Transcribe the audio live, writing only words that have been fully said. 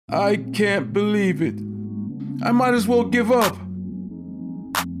I can't believe it. I might as well give up.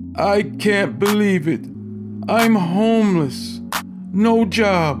 I can't believe it. I'm homeless. No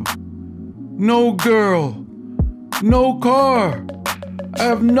job. No girl. No car. I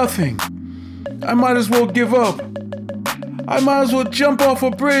have nothing. I might as well give up. I might as well jump off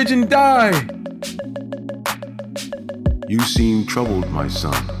a bridge and die. You seem troubled, my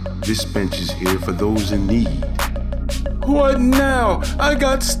son. This bench is here for those in need. What now? I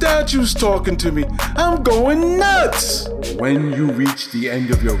got statues talking to me. I'm going nuts. When you reach the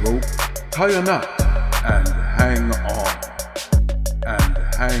end of your rope, Tie a knot. and hang on, and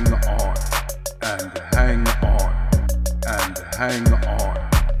hang on, and hang on, and hang on,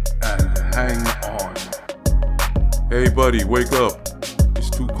 and hang on. Hey buddy, wake up. It's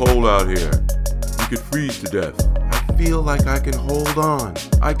too cold out here. You could freeze to death. I feel like I can hold on.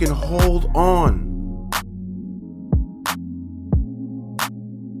 I can hold on.